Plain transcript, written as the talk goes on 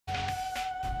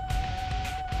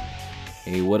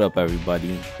Hey, what up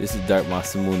everybody? This is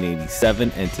Darkmasamune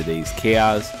 87 and today's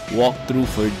Chaos walkthrough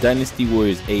for Dynasty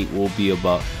Warriors 8 will be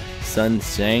about Sun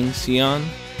Shang-Xian.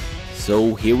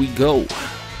 So here we go. Let's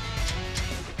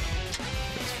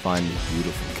find this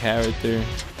beautiful character.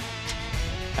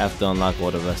 Have to unlock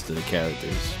all the rest of the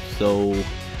characters, so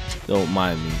don't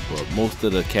mind me, but most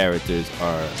of the characters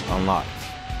are unlocked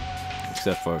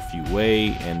except for a few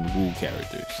Wei and Wu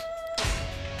characters.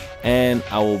 And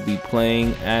I will be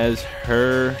playing as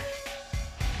her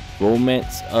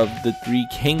Romance of the Three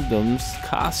Kingdoms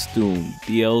costume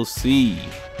DLC.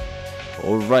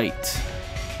 Alright,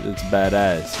 looks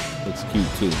badass, looks cute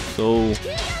too. So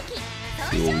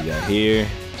see what we got here.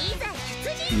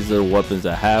 These are the weapons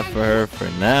I have for her for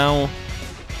now,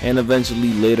 and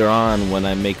eventually later on when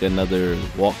I make another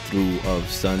walkthrough of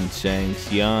Sun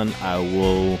Shang-Xian, I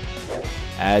will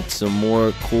add some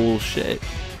more cool shit.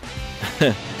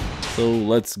 So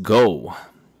let's go.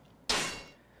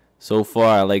 So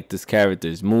far I like this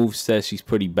character's moveset. She's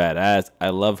pretty badass. I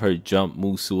love her jump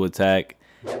Musu attack.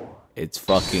 It's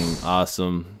fucking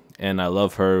awesome. And I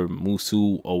love her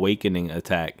Musu awakening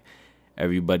attack.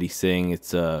 Everybody's saying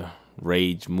it's a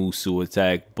rage Musu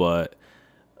attack, but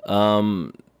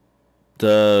the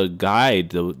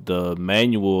guide, the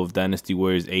manual of Dynasty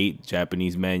Warriors 8,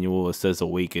 Japanese manual, it says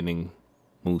awakening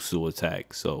Musu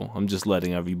attack. So I'm just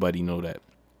letting everybody know that.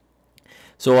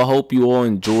 So I hope you all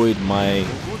enjoyed my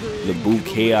debut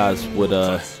Chaos with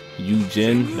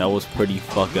Yujin. That was pretty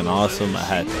fucking awesome. I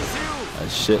had a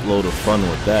shitload of fun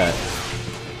with that.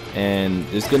 And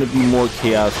there's gonna be more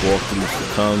Chaos walkthroughs to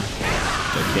come.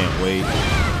 I can't wait.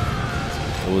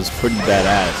 It was pretty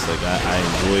badass. Like I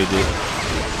enjoyed it.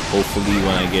 Hopefully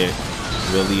when I get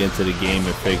really into the game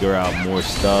and figure out more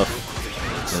stuff,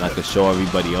 then I can show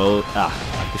everybody else. I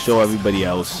can show everybody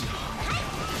else.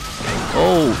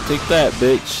 Oh, take that,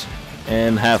 bitch,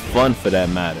 and have fun for that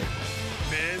matter.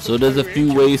 So there's a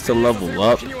few ways to level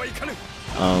up.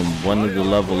 One of the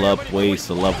level up ways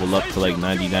to level up to like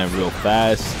 99 real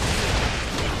fast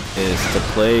is to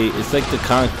play. It's like the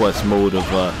conquest mode of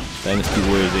Dynasty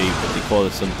Warriors 8, but they call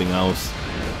it something else.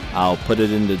 I'll put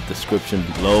it in the description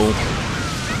below.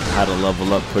 How to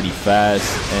level up pretty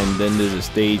fast, and then there's a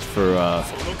stage for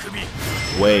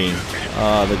Wei.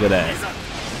 Oh, look at that.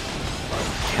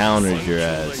 Counters your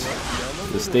ass.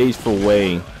 The stage for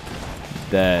Wei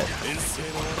that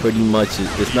pretty much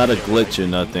it's not a glitch or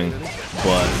nothing,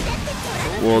 but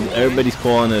well, everybody's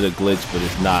calling it a glitch, but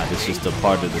it's not. It's just a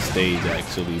part of the stage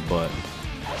actually. But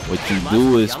what you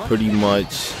do is pretty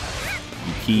much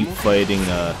you keep fighting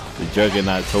the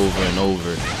juggernauts over and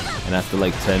over, and after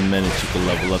like 10 minutes you can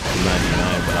level up to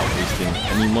 99 without wasting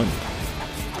any money.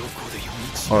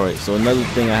 Alright, so another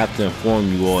thing I have to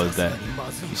inform you all is that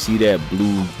you see that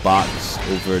blue box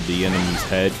over the enemy's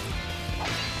head?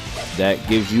 That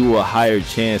gives you a higher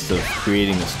chance of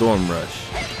creating a storm rush.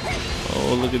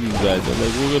 Oh, look at these guys. They're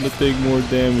like, we're gonna take more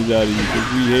damage out of you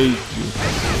because we hate you.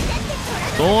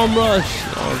 Storm rush!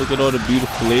 Oh, look at all the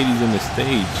beautiful ladies on the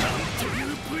stage.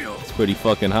 It's pretty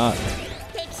fucking hot.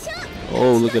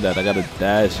 Oh, look at that. I got a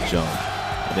dash jump.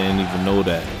 I didn't even know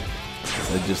that.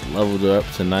 I just leveled her up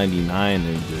to 99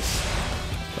 and just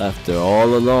left her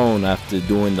all alone after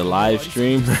doing the live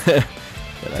stream that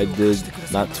I did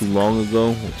not too long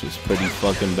ago, which was pretty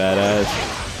fucking badass.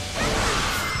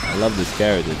 I love this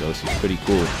character though, she's pretty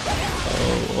cool.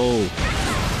 Oh,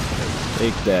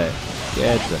 take that.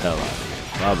 Get the hell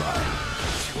out of here.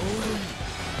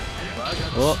 Bye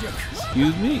bye. Oh,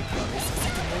 excuse me.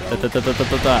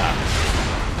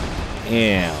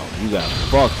 Damn, you got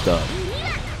fucked up.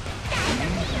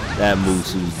 That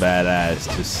Musu's badass.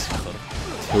 Just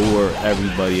tore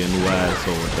everybody a new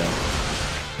asshole with that.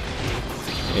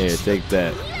 Here, take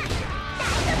that.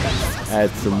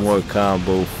 Add some more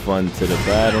combo fun to the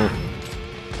battle.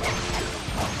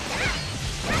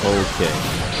 Okay,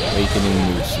 awakening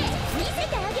Musu.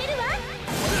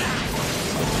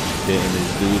 Getting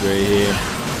this dude right here.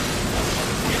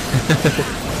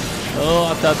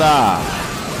 Oh, Atata!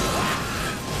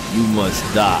 You must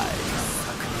die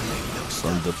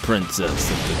from the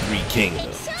princess of the Three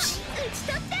Kingdoms.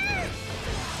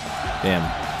 Damn,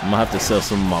 I'm gonna have to sell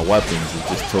some of my weapons. It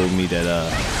just told me that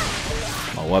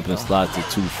my weapon slots are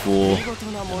too full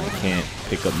and I can't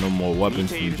pick up no more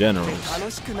weapons from generals.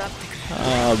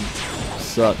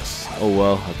 Sucks. Oh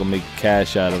well, I can make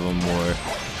cash out of them or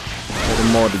put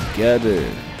them all together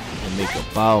and make a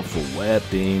powerful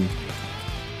weapon.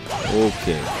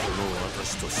 Okay.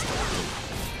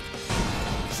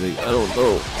 See, I don't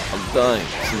know. I'm dying.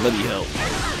 Somebody help.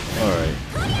 Alright.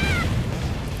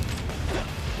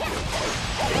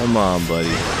 Come on,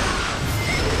 buddy.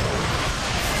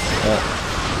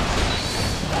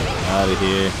 Out of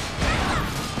here.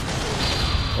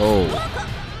 Oh,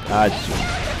 got you.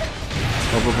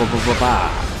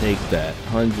 Take that.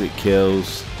 100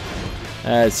 kills.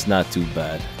 That's not too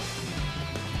bad.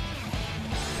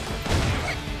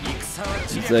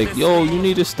 He's like, yo, you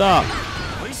need to stop.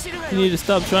 You need to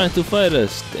stop trying to fight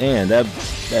us. Damn, that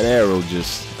arrow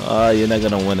just... you're not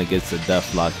gonna win against a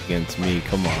deathlock against me.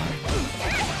 Come on.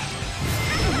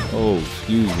 Oh,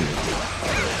 excuse me.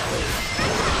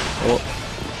 Oh,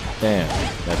 damn.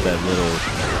 Got that little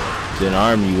Jin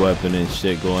army weapon and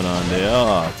shit going on there.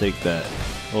 Oh, I'll take that.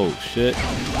 Oh, shit.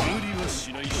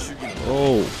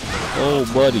 Oh,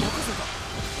 buddy.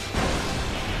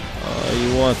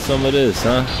 You want some of this,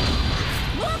 huh?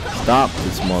 Stop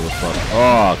this motherfucker.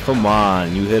 Oh, come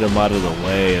on. You hit him out of the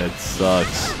way. That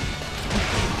sucks.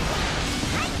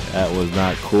 That was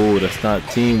not cool. That's not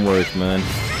teamwork, man.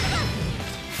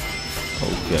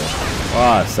 Okay.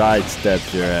 Ah,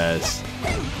 sidestepped your ass.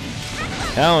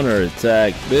 Counter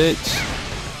attack, bitch.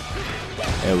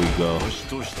 There we go.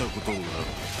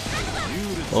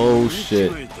 Oh,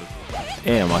 shit.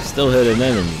 Damn, I still hit an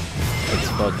enemy. That's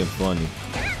fucking funny.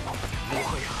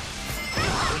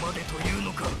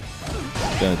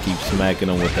 Gonna keep smacking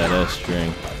him with that S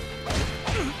string.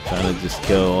 Trying to just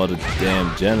kill all the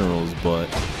damn generals, but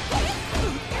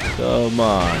come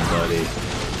on, buddy.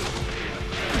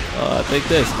 Take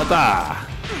this. Ata!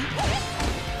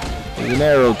 There's an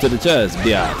arrow to the chest,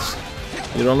 biatch.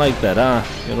 You don't like that, huh?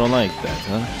 You don't like that,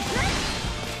 huh?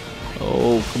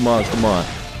 Oh, come on, come on.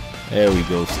 There we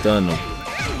go. Stun him.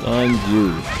 Stun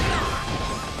you.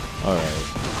 Alright.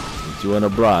 Get you in a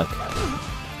block.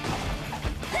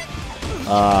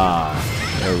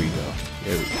 There we go.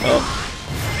 There we go.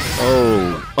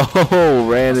 Oh,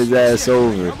 ran his ass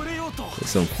over. That's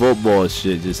some football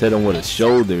shit. Just hit him with a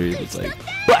shoulder. It's like,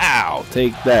 wow,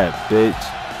 take that, bitch.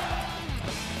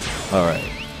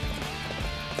 Alright.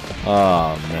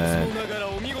 Oh, man.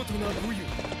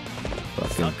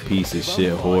 Fucking piece of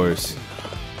shit horse.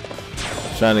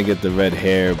 I'm trying to get the red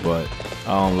hair, but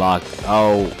I'll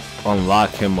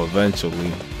unlock him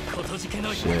eventually.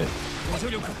 Shit.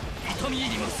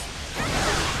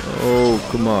 Oh,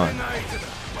 come on.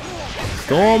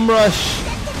 Storm Rush.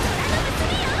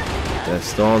 That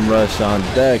Storm Rush on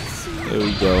deck. There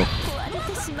we go.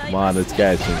 Come on, let's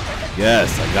catch him.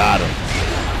 Yes, I got him.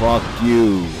 Fuck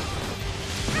you.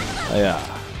 Oh, yeah.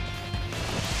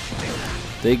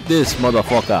 Take this,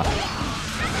 motherfucker.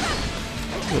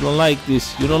 You don't like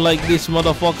this. You don't like this,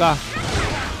 motherfucker.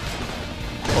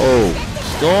 Oh,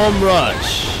 Storm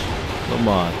Rush. Come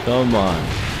on, come on.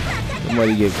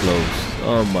 Somebody get close.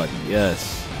 Somebody,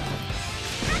 yes.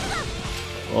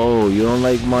 Oh, you don't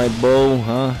like my bow,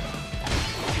 huh?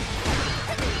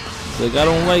 It's like, I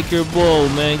don't like your bow,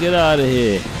 man. Get out of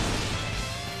here.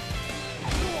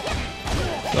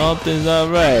 Something's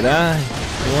alright, huh?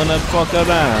 You wanna fuck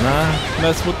around, huh?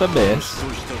 Mess with the best.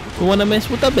 You wanna mess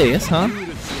with the best, huh?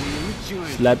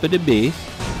 Slap at the base.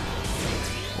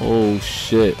 Oh,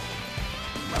 shit.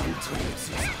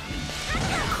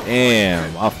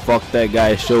 Damn, I fucked that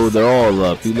guy's shoulder all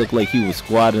up. He looked like he was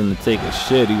squatting to take a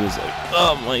shit. He was like,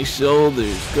 oh, my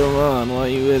shoulders. Come on, why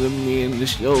you hitting me in the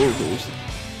shoulders?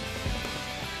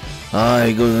 Ah,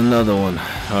 here goes another one.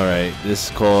 Alright, this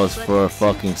calls for a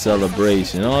fucking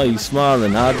celebration. Oh, you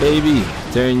smiling, huh, baby?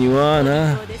 Turn you on,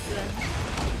 huh?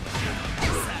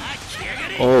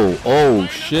 Oh,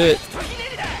 shit.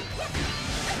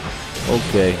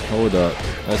 Okay, hold up.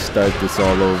 Let's start this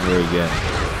all over again.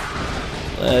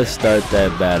 Let's start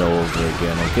that battle over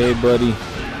again, okay, buddy?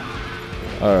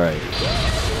 Alright.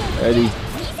 Ready?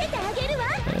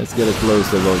 Let's get a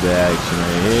closer look at action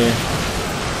right here.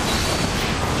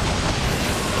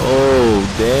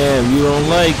 Oh, damn, you don't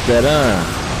like that,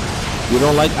 huh? You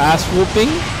don't like ass whooping?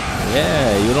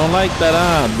 Yeah, you don't like that,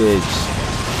 huh, bitch?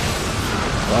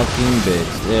 Fucking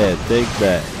bitch. Yeah, take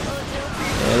that.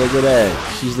 Yeah, look at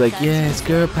that. She's like, yeah, it's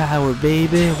girl power,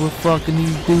 baby. We're fucking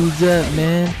these dudes up,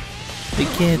 man. They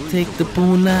can't take the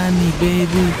punani,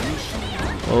 baby.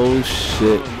 Oh,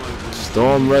 shit.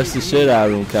 Storm Rush the shit out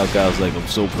of him. Calcal's like, I'm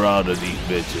so proud of these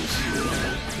bitches.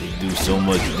 They do so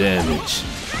much damage.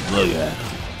 Look at them.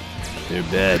 They're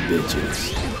bad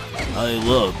bitches. I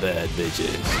love bad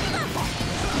bitches.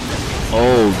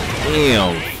 Oh,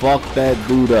 damn. Fuck that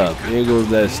dude up. Here goes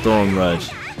that Storm Rush.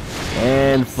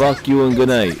 And fuck you and good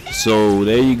night. So,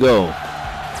 there you go.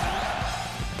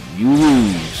 You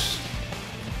lose.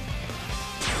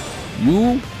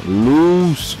 You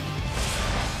lose.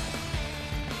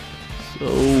 So,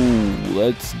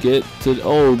 let's get to...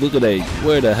 Oh, look at that.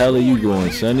 Where the hell are you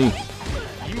going, Sonny?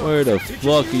 Where the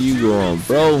fuck are you going,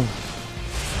 bro?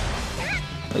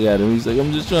 I got him. He's like,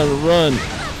 I'm just trying to run.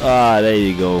 Ah, there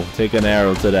you go. Take an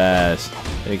arrow to the ass.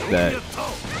 Take that.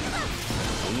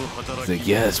 It's like,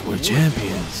 yes, we're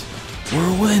champions.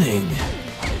 We're winning.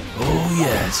 Oh,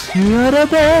 yes. You're the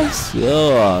best.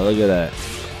 Oh, look at that.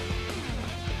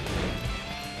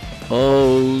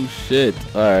 Oh, shit.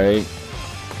 Alright.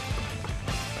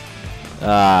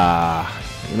 Ah.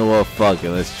 You know what? Fuck it.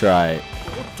 Let's try it.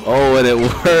 Oh, and it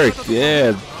worked.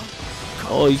 Yeah.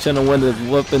 Oh, you trying to win the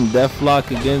weapon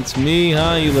deathlock against me,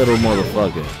 huh, you little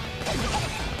motherfucker?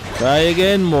 Try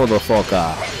again,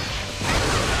 motherfucker.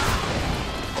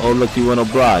 Oh, look, you wanna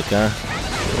block, huh?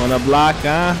 You wanna block,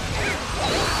 huh?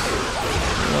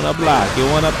 You wanna block? You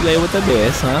wanna play with the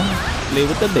best, huh? Play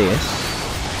with the best.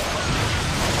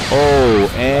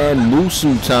 Oh, and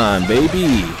Musu time,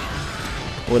 baby.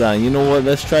 Hold on, you know what?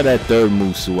 Let's try that third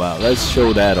Musu out. Let's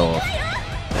show that off.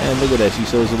 Man, look at that. She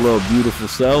shows a little beautiful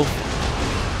self.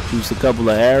 Shoots a couple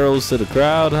of arrows to the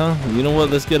crowd, huh? You know what?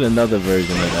 Let's get another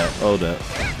version of that. Hold up.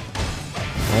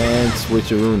 And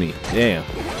switcheroony. Damn.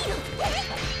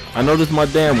 I noticed my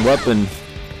damn weapon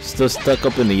still stuck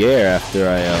up in the air after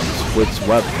I switched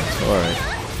weapons. Alright.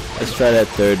 Let's try that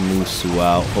third Musu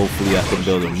out. Hopefully I can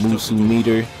build a Musu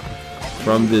meter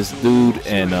from this dude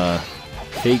and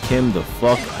take him the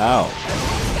fuck out.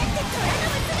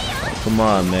 Oh, come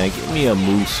on, man. Give me a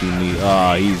Musu meter.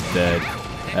 Ah, he's dead.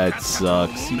 That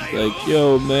sucks. He's like,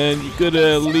 yo, man, you could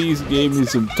have at least gave me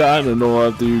some time to know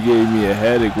after you gave me a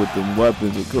headache with them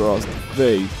weapons across the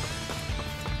face.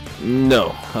 No.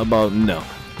 How about no?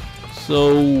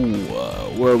 So,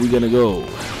 where are we gonna go?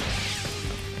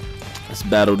 Let's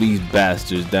battle these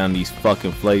bastards down these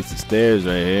fucking flights of stairs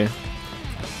right here.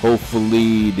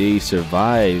 Hopefully they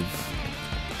survive.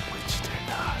 Which they're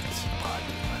not. But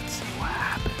let's see what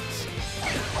happens.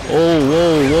 Oh,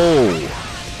 whoa, whoa.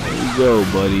 There you go,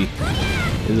 buddy.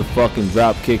 There's a fucking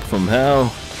drop kick from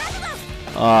hell.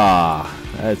 Ah,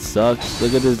 that sucks.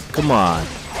 Look at this. Come on.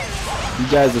 You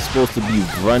guys are supposed to be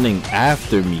running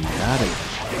after me. Out of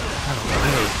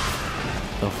way.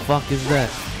 The fuck is that?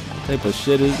 What type of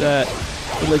shit is that?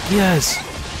 They're like, yes,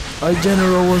 our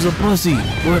general was a pussy,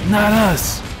 but not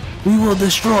us. We will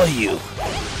destroy you.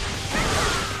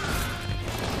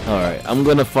 Alright, I'm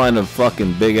gonna find a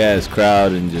fucking big ass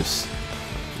crowd and just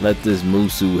let this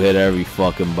Musu hit every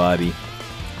fucking body.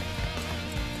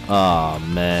 Aw,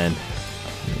 man.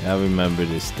 Yeah, I remember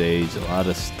this stage. A lot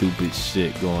of stupid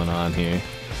shit going on here.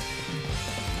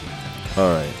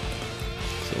 Alright.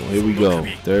 So here we go.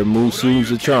 Third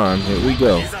Musu's a charm. Here we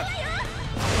go.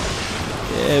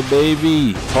 Yeah,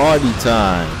 baby. Party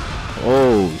time.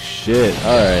 Oh, shit.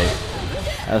 Alright.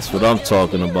 That's what I'm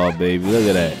talking about, baby. Look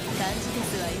at that.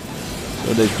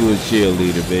 Go that to a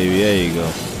cheerleader, baby. There you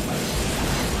go.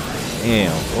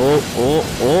 Damn. Oh, oh,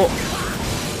 oh.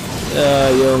 Yeah,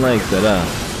 you don't like that, huh?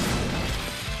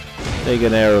 Take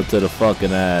an arrow to the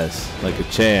fucking ass. Like a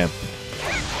champ.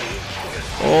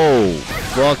 Oh,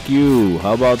 fuck you.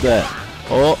 How about that?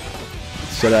 Oh.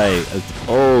 Should I?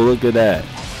 Oh, look at that.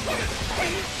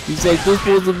 He's like, we're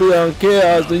supposed to be on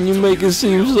chaos and you make it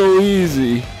seem so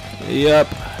easy. Yep.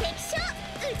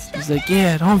 He's like,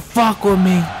 yeah, don't fuck with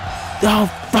me.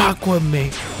 Don't fuck with me.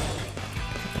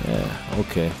 Yeah,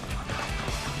 okay.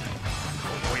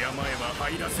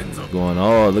 Going,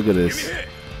 oh, look at this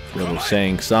little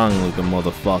Shang Tsung looking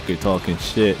motherfucker talking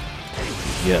shit.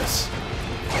 Yes,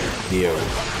 here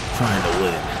trying to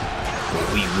win,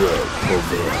 but we will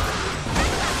prevail.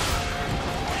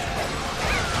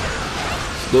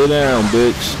 Stay down,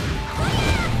 bitch.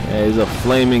 Yeah, there's a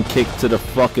flaming kick to the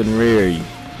fucking rear, you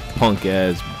punk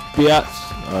ass bitch.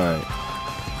 Alright.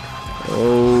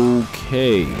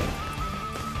 Okay.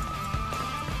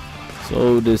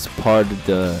 So this part of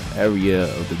the area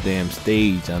of the damn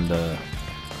stage on the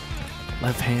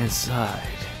left hand side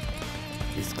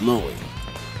is glowing.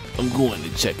 I'm going to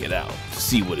check it out to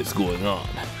see what is going on.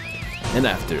 And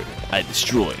after I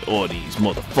destroy all these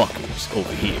motherfuckers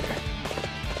over here,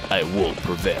 I will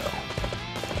prevail.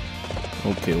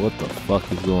 Okay, what the fuck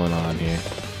is going on here?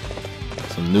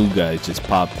 Some new guys just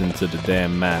popped into the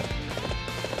damn map.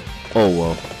 Oh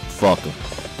well, fuck them.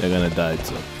 They're gonna die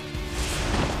too.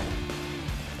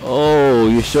 Oh,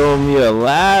 you're showing me a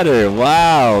ladder.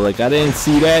 Wow, like I didn't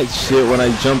see that shit when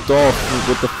I jumped off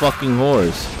with the fucking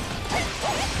horse.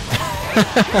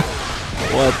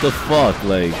 What the fuck,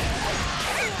 like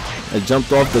I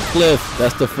jumped off the cliff.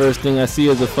 That's the first thing I see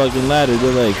is a fucking ladder.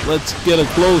 They're like, let's get a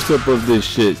close-up of this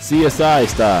shit, CSI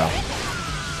style.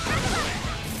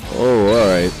 Oh,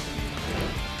 alright.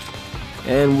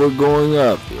 And we're going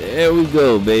up. There we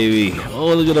go, baby.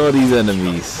 Oh, look at all these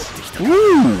enemies.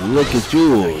 Woo! Look at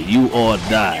you. You all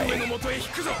die.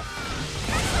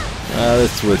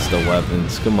 Let's switch the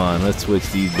weapons. Come on, let's switch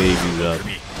these babies up.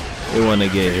 They want to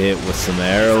get hit with some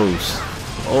arrows.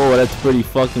 Oh, that's pretty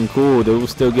fucking cool. They were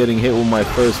still getting hit with my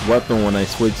first weapon when I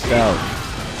switched out.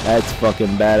 That's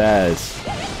fucking badass.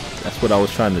 That's what I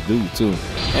was trying to do too.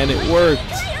 And it worked.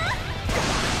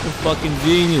 You're fucking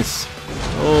genius.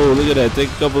 Oh, look at that. Take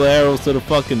a couple of arrows to the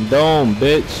fucking dome,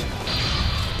 bitch.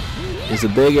 It's a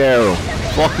big arrow.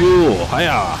 Fuck you.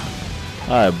 Hiya.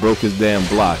 Alright, broke his damn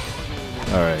block.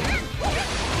 Alright.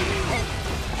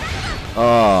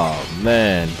 Oh,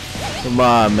 man. Come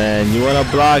on, man. You want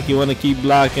to block? You want to keep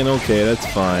blocking? Okay, that's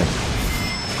fine.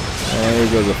 And here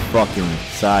goes a fucking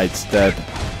sidestep.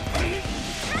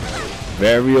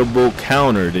 Variable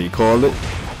counter, they call it.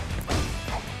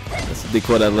 That's what they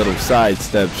call that little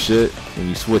sidestep shit. When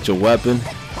you switch a weapon.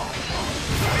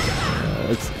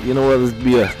 You know what?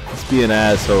 Let's be an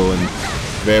asshole and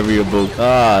variable.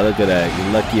 Ah, look at that.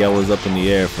 You're lucky I was up in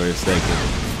the air for a second.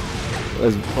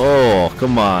 Oh,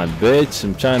 come on, bitch.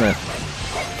 I'm trying to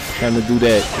do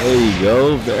that. There you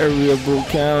go. Variable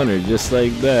counter, just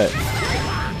like that.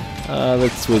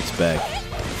 Let's switch back.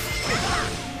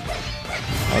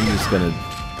 I'm just gonna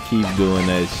keep doing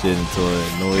that shit until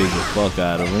it annoys the fuck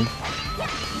out of him.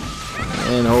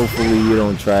 And hopefully you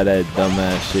don't try that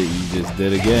dumbass shit you just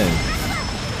did again.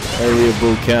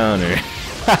 Variable counter.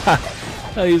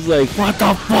 He's like, what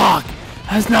the fuck?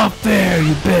 That's not fair,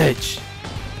 you bitch.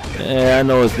 Yeah, I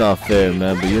know it's not fair,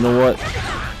 man, but you know what?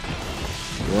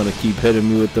 You wanna keep hitting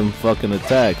me with them fucking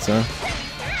attacks, huh?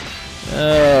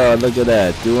 Oh, look at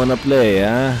that. Do you wanna play,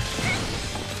 huh?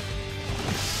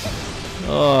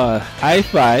 Oh, high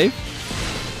five.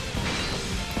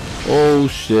 Oh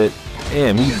shit.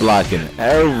 Damn, he's blocking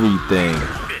everything.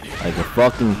 Like a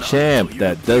fucking champ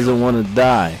that doesn't want to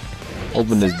die.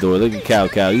 Open this door. Look at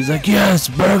Cow. He's like, yes,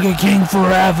 Burger King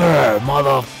forever,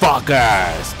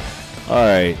 motherfuckers.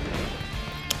 Alright.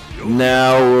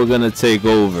 Now we're gonna take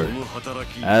over.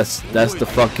 That's the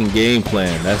fucking game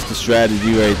plan. That's the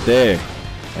strategy right there.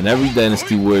 And every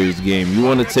Dynasty Warriors game, you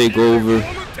want to take over. You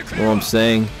know what I'm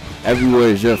saying? Everywhere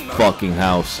is your fucking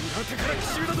house. You know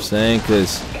what I'm saying?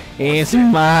 Because it's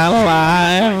my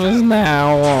life is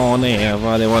now on air.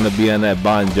 They want to be on that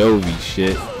Bon Jovi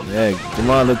shit. Yeah, come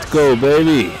on, let's go,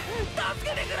 baby.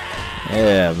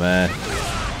 Yeah, man.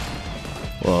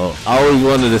 Well, I always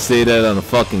wanted to say that on the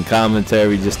fucking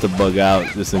commentary just to bug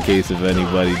out, just in case if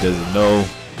anybody doesn't know.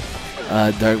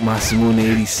 Darkmasamune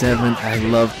 87, I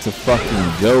love to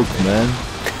fucking joke, man.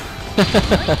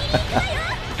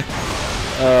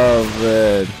 Oh,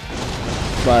 man.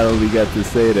 Finally got to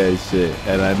say that shit.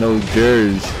 And I know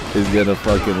Jers is gonna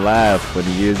fucking laugh when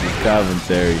he hears his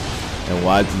commentary and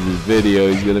watches this video.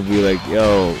 He's gonna be like,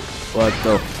 yo, what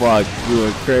the fuck? You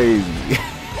are crazy.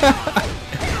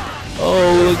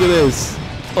 Oh, look at this.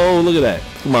 Oh, look at that.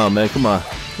 Come on, man. Come on,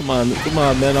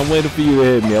 man. I'm waiting for you to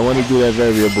hit me. I want to do that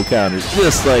variable counter.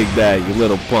 Just like that, you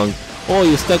little punk. Oh,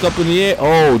 you're stuck up in the air?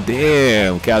 Oh,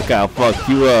 damn. Cow, fuck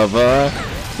you up, huh?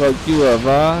 Fuck you up,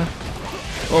 huh?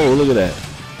 Oh, look at that.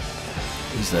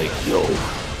 He's like, yo,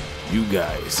 you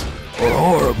guys are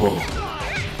horrible.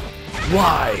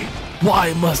 Why?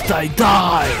 Why must I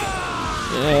die?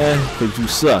 Yeah, because you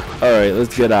suck. Alright,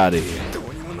 let's get out of here.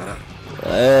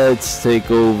 Let's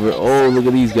take over. Oh, look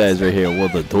at these guys right here. Will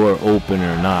the door open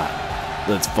or not?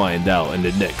 Let's find out in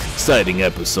the next exciting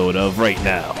episode of Right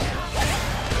Now.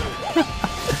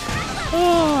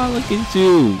 Oh, look at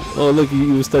you. Oh, look, he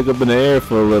was stuck up in the air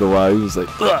for a little while. He was like,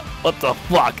 ugh, what the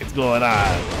fuck is going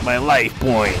on? My life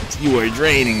points. You are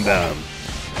draining them.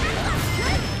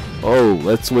 Oh,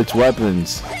 let's switch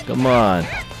weapons. Come on.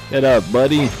 Get up,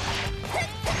 buddy.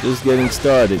 Just getting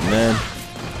started, man.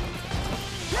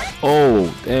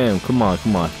 Oh, damn. Come on.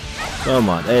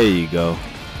 There you go.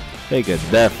 Take a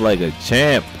death like a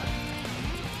champ.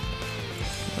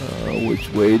 Which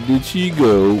way did she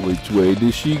go?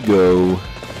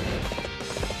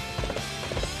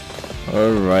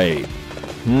 Alright.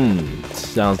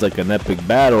 Sounds like an epic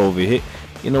battle over here.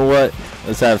 You know what?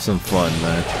 Let's have some fun,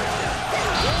 man.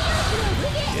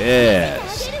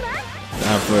 Yes.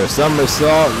 Time for a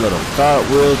somersault, little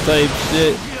cartwheel type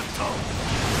shit.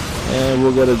 And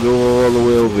we're gonna go all the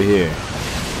way over here.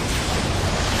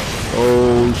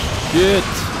 Oh shit.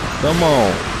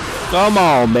 Come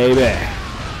on, baby.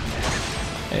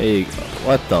 Hey,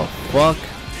 what the fuck?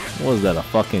 What was that, a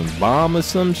fucking bomb or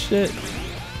some shit?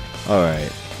 Alright,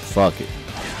 fuck it.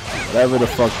 Whatever the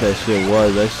fuck that shit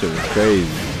was was crazy.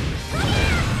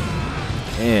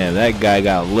 Damn, that guy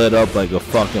got lit up like a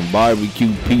fucking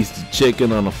barbecue piece of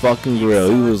chicken on a fucking grill.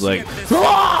 He was like,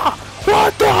 ah!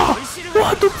 What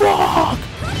the fuck?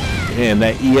 Damn,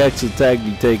 that EX attack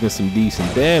be taking some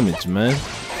decent damage, man.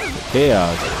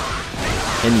 chaos.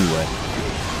 Anyway.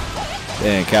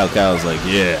 And Cao Cao's like,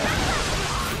 yeah.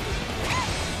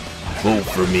 Vote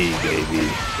for me, baby.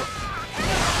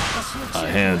 I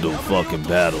handle fucking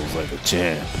battles like a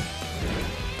champ.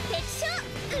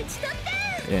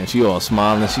 And she all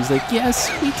smiling. She's like, yes,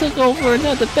 we took over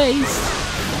another base.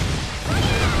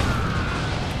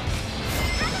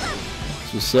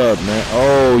 What's up, man?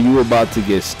 Oh, you were about to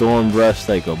get storm brushed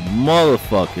like a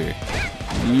motherfucker.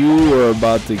 You were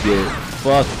about to get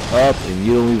fucked up and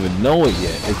you don't even know it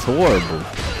yet. It's horrible.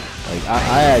 Like,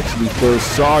 I actually feel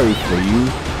sorry for you.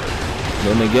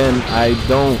 Then again, I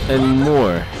don't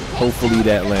anymore. Hopefully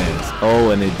that lands.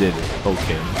 Oh, and it did it.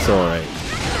 Okay, it's alright.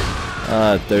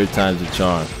 Third time's a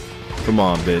charm. Come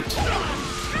on, bitch.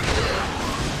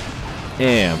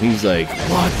 Damn, he's like,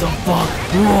 what the fuck?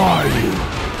 Who are you?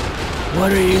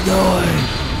 What are you doing?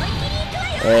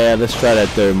 Yeah, let's try that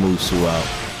third Musu out.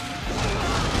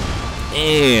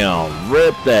 Damn,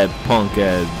 rip that punk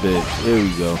ass bitch. Here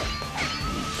we go.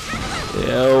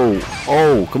 Yo,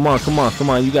 oh, come on, come on, come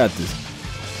on, you got this.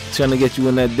 Trying to get you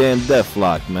in that damn death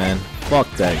lock, man. Fuck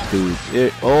that dude.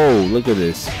 Oh, look at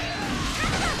this.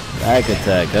 Back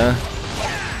attack, huh?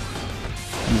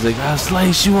 He's like, I'll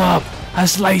slice you up. I'll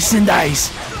slice and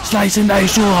dice. Slice and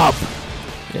dice you up.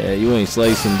 Yeah, you ain't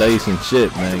slicing, dicing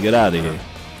shit, man. Get out of here.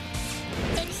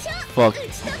 Fuck.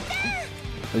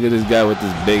 Look at this guy with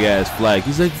this big ass flag.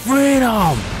 He's like,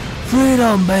 freedom!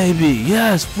 Freedom, baby!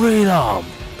 Yes, freedom!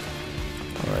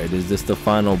 Alright, is this the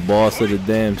final boss of the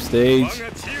damn stage?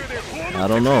 I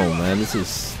don't know, man. This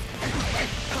is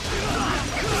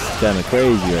kind of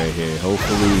crazy right here.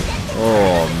 Hopefully.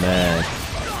 Oh, man.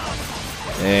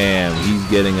 Damn, he's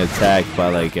getting attacked by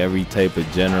like every type of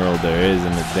general there is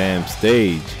in the damn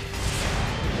stage.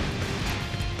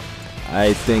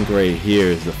 I think right here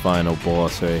is the final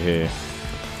boss right here.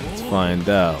 Let's find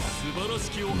out.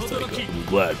 He's like, I'm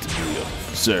glad to be of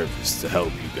service to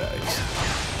help you guys.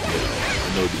 You know, I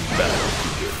know these battles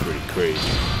can get pretty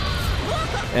crazy.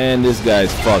 And this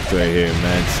guy's fucked right here,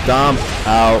 man. Stomp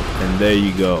out, and there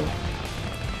you go.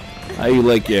 How you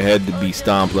like your head to be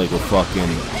stomped like a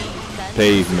fucking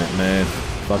pavement, man?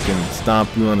 Fucking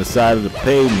stomp you on the side of the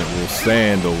pavement with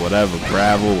sand or whatever,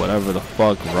 gravel, whatever the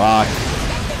fuck, rock.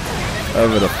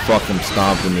 Whatever the fuck I'm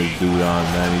stomping this dude on,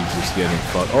 man. He's just getting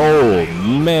fucked. Oh,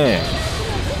 man.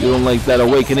 You don't like that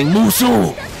awakening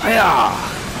Musu? Hiya!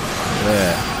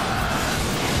 Yeah.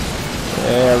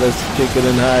 Yeah, let's kick it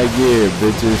in high gear,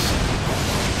 bitches.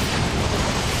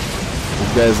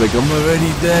 This guy's like, I'm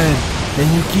already dead, and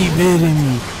you keep hitting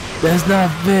me. That's not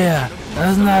fair.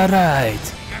 That's not right.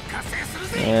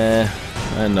 Yeah,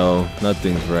 I know.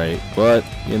 Nothing's right. But,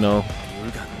 you know,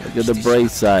 look at the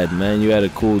bright side, man. You had a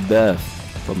cool death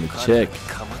from a chick,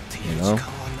 you know?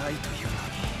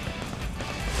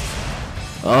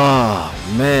 Oh,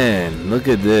 man. Look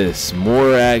at this.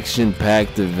 More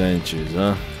action-packed adventures,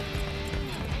 huh?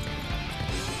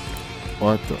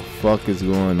 What the fuck is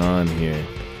going on here?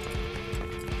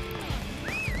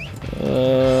 Oh,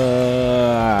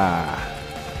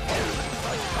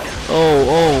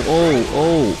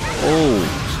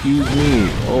 excuse me.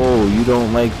 Oh, you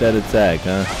don't like that attack,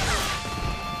 huh?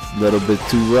 It's a little bit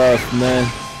too rough, man.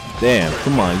 Damn,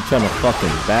 come on, you trying to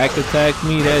fucking back attack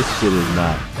me? That shit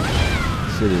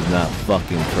is not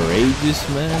fucking courageous,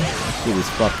 man. That shit is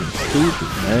fucking stupid,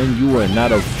 man. You are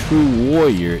not a true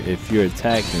warrior if you're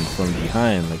attacking from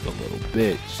behind like a little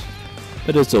bitch.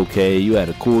 But it's okay, you had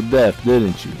a cool death,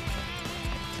 didn't you?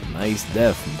 It's a nice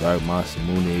death from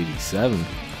Darkmasamune 87.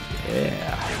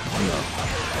 Yeah, I know.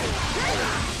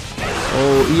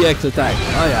 Oh, EX attack.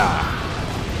 Oh yeah.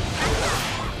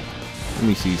 Let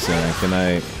me see something. Can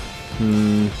I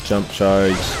jump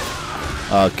charge?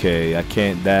 Okay, I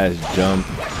can't dash jump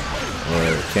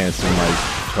or cancel my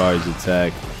charge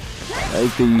attack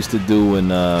like they used to do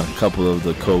in a couple of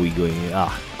the Koei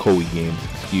games,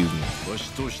 excuse me.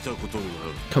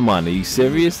 Come on, are you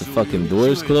serious? The fucking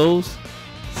door's closed?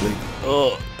 It's like,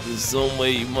 oh, there's some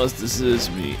way you must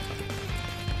assist me.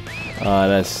 Ah,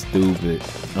 that's stupid.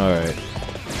 Alright.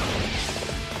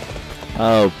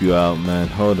 I'll help you out, man.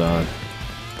 Hold on.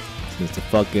 Since the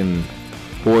fucking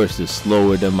horse is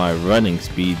slower than my running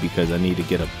speed because I need to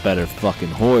get a better fucking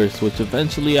horse, which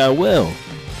eventually I will.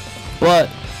 But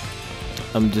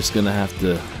I'm just gonna have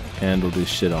to handle this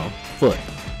shit on foot.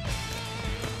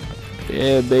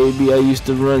 Yeah, baby, I used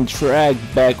to run track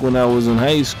back when I was in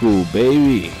high school,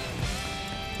 baby.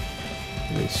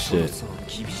 This shit.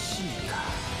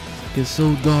 It's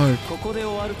so dark.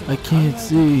 I can't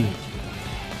see.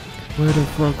 Where the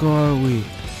fuck are we?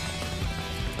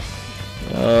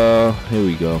 Here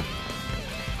we go.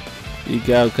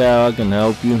 Cao, I can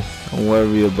help you. Don't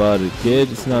worry about it,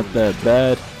 kid. It's not that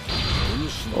bad.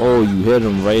 Oh, you hit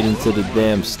him right into the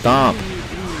damn stomp.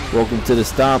 Welcome to the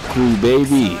stomp crew,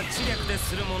 baby.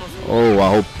 Oh, I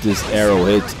hope this arrow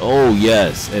hits. Oh,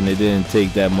 yes. And it didn't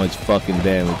take that much fucking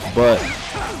damage. But,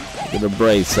 look at the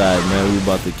bright side, man. We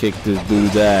about to kick this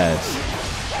dude's ass.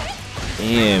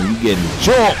 Damn, you getting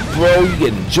jumped, bro. You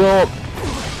getting jumped.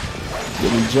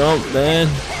 Getting jumped, man.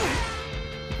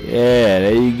 Yeah,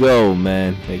 there you go,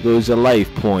 man. There goes your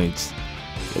life points.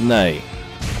 Good night.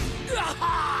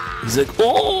 He's like,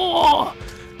 oh!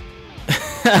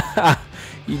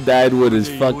 He died with his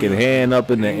fucking hand up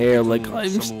in the air like,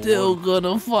 I'm still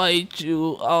gonna fight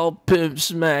you. I'll pimp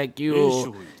smack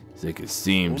you. He's like, it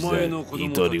seems that he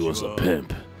thought he was a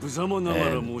pimp.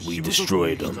 And we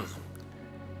destroyed him.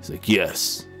 He's like,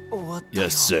 yes.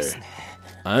 Yes, sir.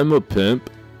 I'm a pimp.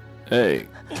 Hey,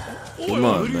 come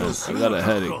on, man. I got a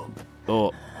headache.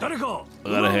 Oh, I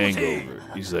got a hangover.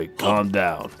 He's like, calm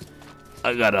down.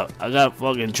 I got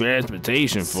fucking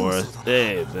transportation for us.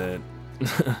 Hey, man.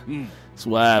 That's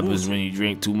what happens when you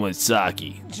drink too much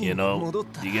sake. You know,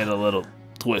 you get a little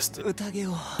twisted.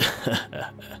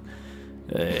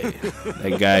 Hey,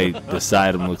 that guy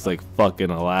beside him looks like fucking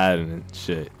Aladdin and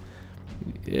shit.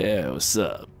 Yeah, what's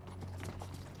up?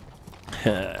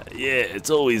 Yeah,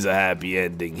 it's always a happy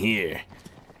ending here.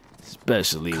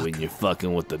 Especially when you're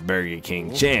fucking with the Burger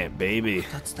King champ, baby.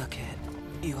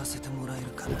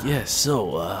 Like, yeah,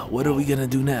 so, what are we gonna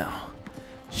do now?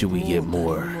 Should we get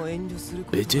more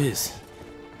bitches?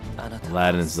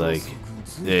 Aladdin's like,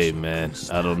 hey, man,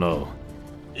 I don't know.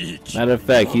 Matter of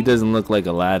fact, he doesn't look like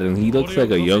Aladdin. He looks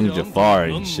like a young Jafar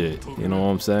and shit. You know what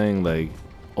I'm saying? Like,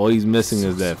 all he's missing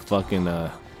is that fucking,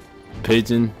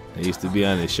 pigeon that used to be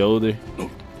on his shoulder.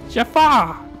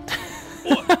 Jafar!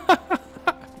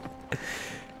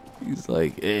 He's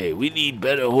like, hey, we need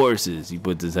better horses. He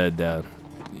puts his head down.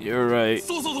 You're right.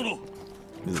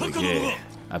 He's like, yeah,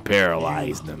 I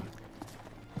paralyzed them.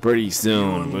 Pretty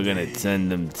soon, we're gonna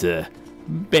send them to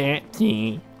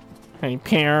Betty. I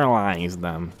paralyzed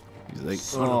them. He's like,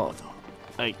 oh,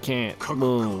 I can't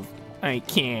move. I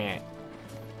can't.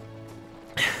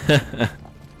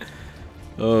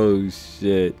 Oh,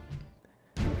 shit.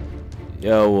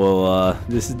 Yo, well,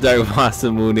 this is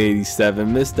Darkmasamune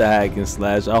 87, Mr. Hack and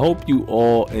Slash. I hope you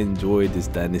all enjoyed this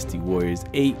Dynasty Warriors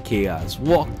 8 Chaos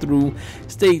walkthrough.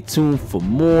 Stay tuned for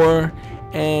more,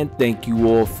 and thank you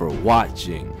all for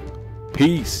watching.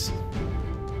 Peace.